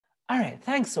All right,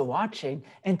 thanks for watching.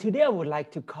 And today I would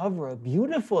like to cover a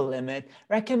beautiful limit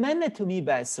recommended to me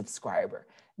by a subscriber,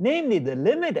 namely the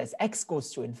limit as x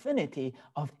goes to infinity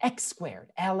of x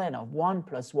squared ln of 1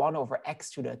 plus 1 over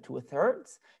x to the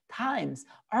 2/3 times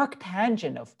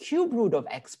arctangent of cube root of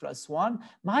x plus 1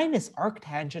 minus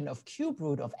arctangent of cube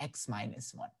root of x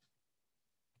minus 1.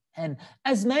 And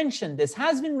as mentioned, this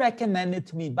has been recommended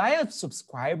to me by a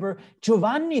subscriber,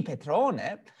 Giovanni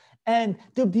Petrone. And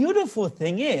the beautiful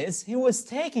thing is, he was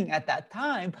taking at that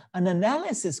time an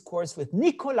analysis course with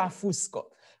Nicola Fusco,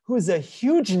 who's a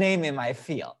huge name in my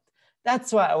field.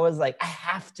 That's why I was like, I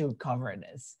have to cover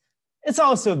this. It's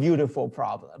also a beautiful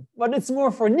problem, but it's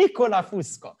more for Nicola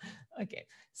Fusco. Okay,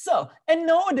 so, and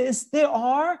notice there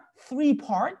are three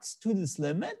parts to this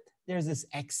limit. There's this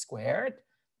x squared,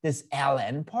 this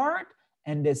ln part,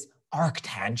 and this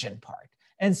arctangent part.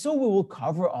 And so we will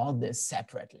cover all this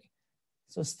separately.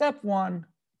 So step one,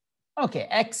 okay,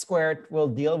 x squared, we'll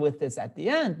deal with this at the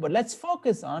end, but let's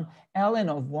focus on ln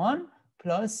of 1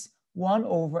 plus 1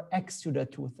 over x to the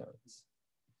 2/3.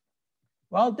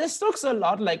 Well, this looks a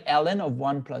lot like ln of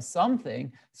 1 plus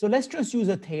something, so let's just use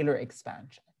a Taylor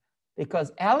expansion,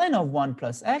 because ln of 1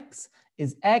 plus x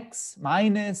is x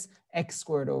minus x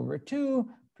squared over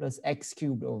 2 plus x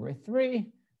cubed over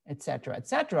 3, etc.,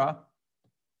 etc.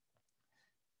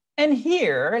 And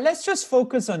here, let's just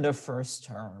focus on the first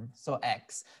term, so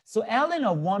x. So ln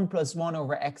of 1 plus 1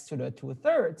 over x to the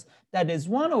 2/3, that is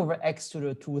 1 over x to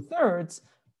the 2/3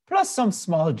 plus some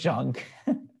small junk.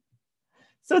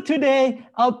 So today,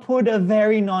 I'll put a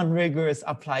very non-rigorous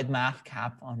applied math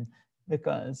cap on,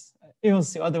 because you'll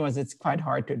see, otherwise it's quite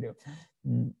hard to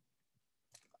do.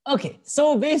 Okay,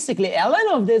 so basically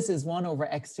ln of this is 1 over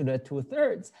x to the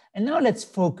 2/3. And now let's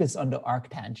focus on the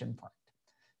arctangent part.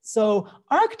 So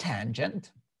arctangent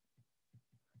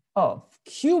of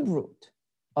cube root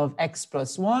of x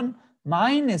plus 1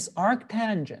 minus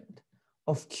arctangent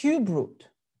of cube root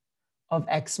of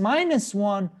x minus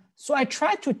 1. So I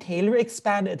tried to Taylor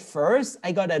expand it first.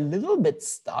 I got a little bit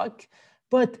stuck.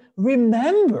 But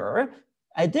remember,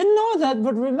 I didn't know that,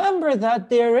 but remember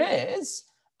that there is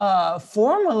a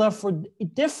formula for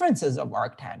differences of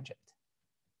arctangent.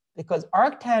 Because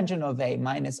arctangent of A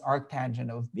minus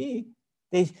arctangent of B,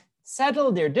 they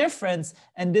settle their difference,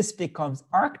 and this becomes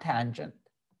arctangent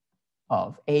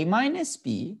of A minus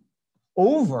B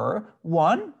over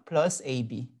 1 plus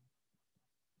AB.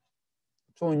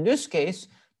 So in this case,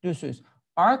 this is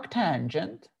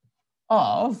arctangent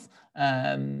of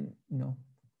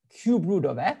cube root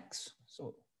of x,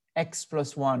 so x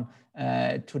plus 1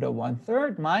 to the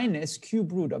 1/3 minus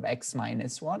cube root of x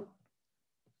minus 1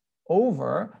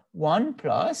 over 1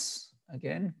 plus,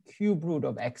 again, cube root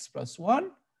of x plus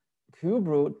 1, cube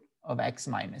root of x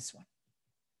minus 1.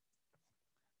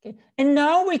 Okay. And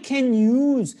now we can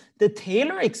use the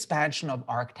Taylor expansion of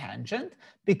arctangent,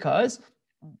 because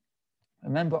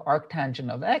remember arctangent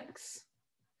of x,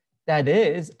 that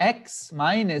is x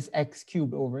minus x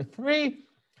cubed over 3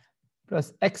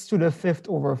 plus x to the 5th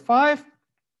over 5,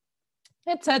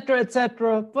 etc.,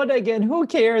 etc. But again, who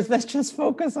cares? Let's just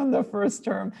focus on the first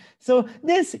term. So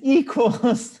this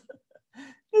equals,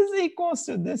 this equals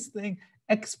to this thing,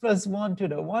 x plus 1 to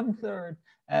the 1/3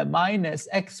 minus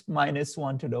x minus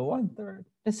 1 to the 1/3.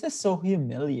 This is so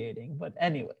humiliating, but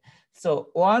anyway. So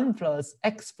 1 plus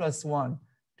x plus 1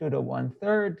 to the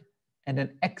 1/3, and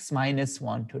then x minus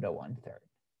 1 to the 1/3.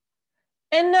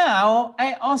 And now,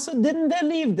 I also didn't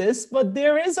believe this, but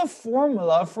there is a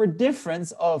formula for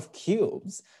difference of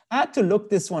cubes. I had to look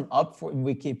this one up for in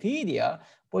Wikipedia,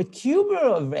 but cube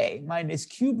root of A minus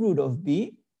cube root of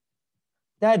B,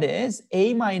 that is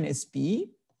A minus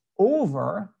B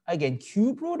over, again,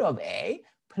 cube root of A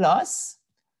plus,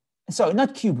 sorry,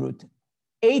 not cube root,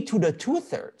 A to the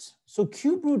 2/3. So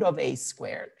cube root of A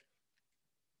squared,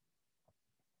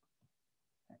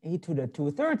 A to the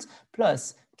 2/3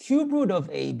 plus cube root of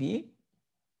AB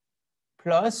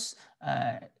plus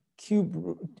cube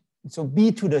root, so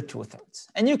B to the 2/3.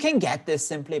 And you can get this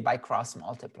simply by cross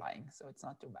multiplying, so it's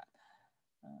not too bad.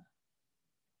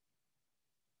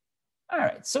 All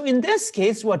right, so in this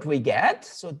case, what we get,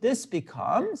 so this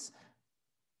becomes,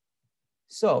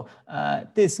 so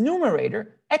this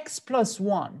numerator, x plus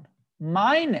 1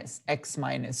 minus x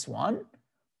minus 1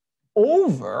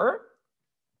 over,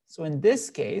 so in this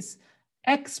case,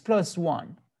 x plus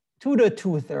 1 to the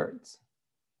 2/3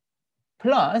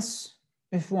 plus,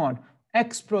 if you want,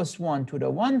 x plus 1 to the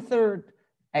 1/3,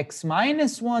 x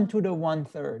minus 1 to the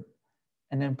 1/3,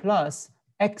 and then plus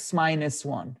x minus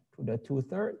 1 to the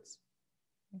 2/3.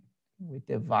 We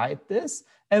divide this,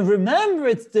 and remember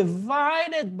it's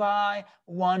divided by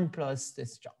 1 plus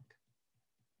this junk.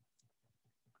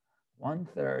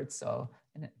 1/3. So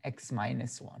and then x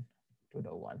minus 1 to the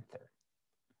 1/3.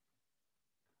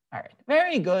 All right,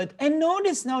 very good. And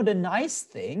notice now the nice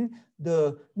thing,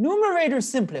 the numerator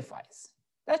simplifies.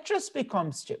 That just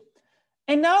becomes 2.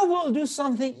 And now we'll do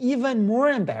something even more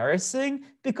embarrassing,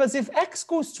 because if x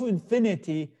goes to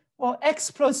infinity, well,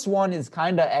 x plus 1 is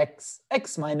kind of x,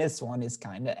 x minus 1 is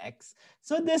kind of x.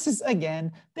 So this is,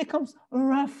 again, becomes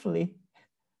roughly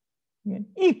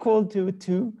equal to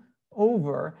 2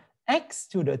 over x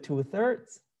to the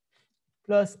 2/3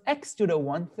 plus x to the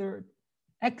 1/3,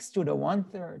 x to the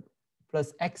 1/3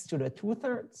 plus x to the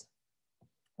 2/3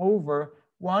 over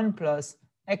 1 plus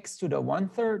x to the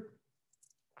 1/3,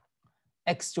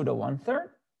 x to the 1/3.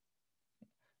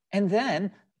 And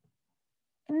then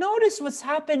notice what's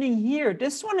happening here.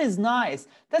 This one is nice.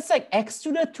 That's like x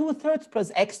to the 2/3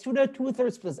 plus x to the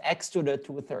 2/3 plus x to the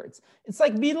 2/3. It's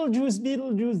like Beetlejuice,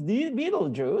 Beetlejuice,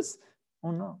 Beetlejuice.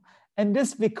 Oh no. And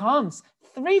this becomes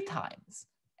 3 times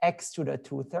x to the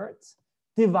 2/3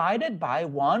 divided by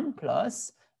 1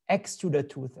 plus x to the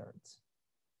 2/3.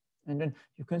 And then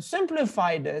you can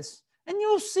simplify this, and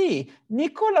you'll see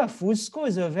Nicola Fusco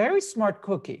is a very smart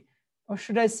cookie, or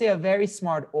should I say a very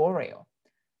smart Oreo,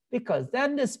 because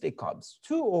then this becomes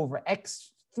 2 over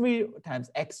x, 3 times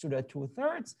x to the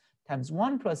 2/3 times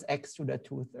 1 plus x to the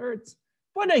 2/3.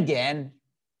 But again,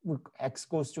 x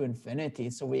goes to infinity,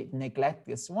 so we neglect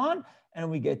this one, and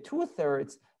we get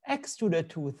 2/3 x to the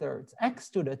 2/3, x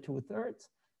to the 2/3,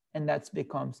 and that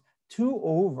becomes 2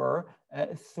 over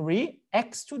 3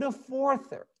 x to the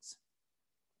 4/3.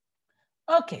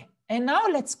 Okay, and now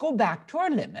let's go back to our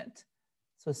limit.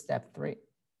 So step 3.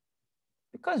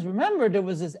 Because remember, there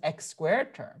was this x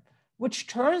squared term, which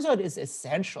turns out is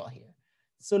essential here.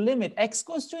 So limit x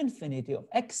goes to infinity of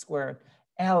x squared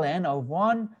ln of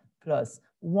 1 plus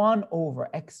 1 over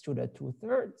x to the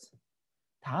 2/3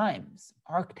 times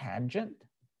arctangent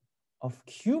of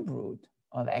cube root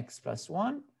of x plus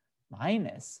 1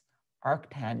 minus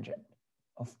arctangent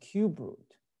of cube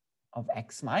root of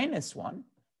x minus 1.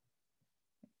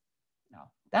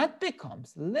 Now that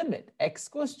becomes limit x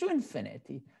goes to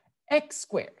infinity x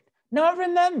squared. Now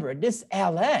remember, this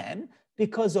ln,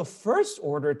 because of first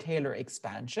order Taylor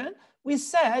expansion, we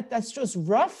said that's just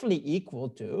roughly equal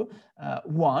to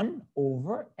 1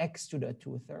 over x to the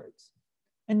 2/3.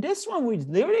 And this one we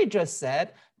literally just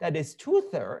said that is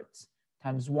 2/3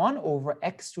 times 1 over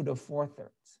x to the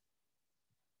 4/3.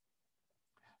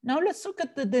 Now let's look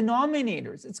at the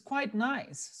denominators. It's quite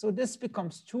nice. So this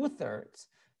becomes 2/3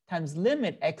 times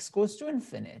limit x goes to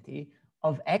infinity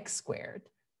of x squared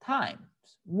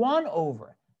times 1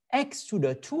 over x to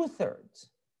the 2/3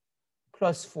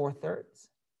 plus 4/3.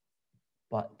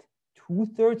 But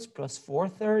 2/3 plus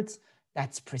 4/3,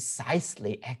 that's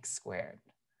precisely x squared.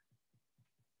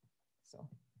 So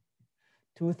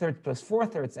 2/3 plus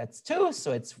 4/3, that's 2.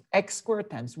 So it's x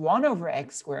squared times 1 over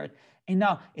x squared. And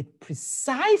now it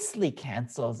precisely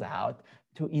cancels out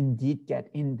to indeed get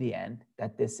in the end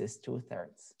that this is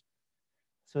 2/3.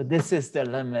 So this is the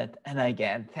limit. And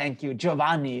again, thank you,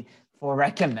 Giovanni, for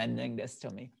recommending this to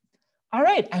me. All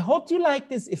right, I hope you like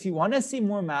this. If you want to see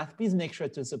more math, please make sure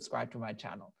to subscribe to my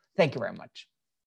channel. Thank you very much.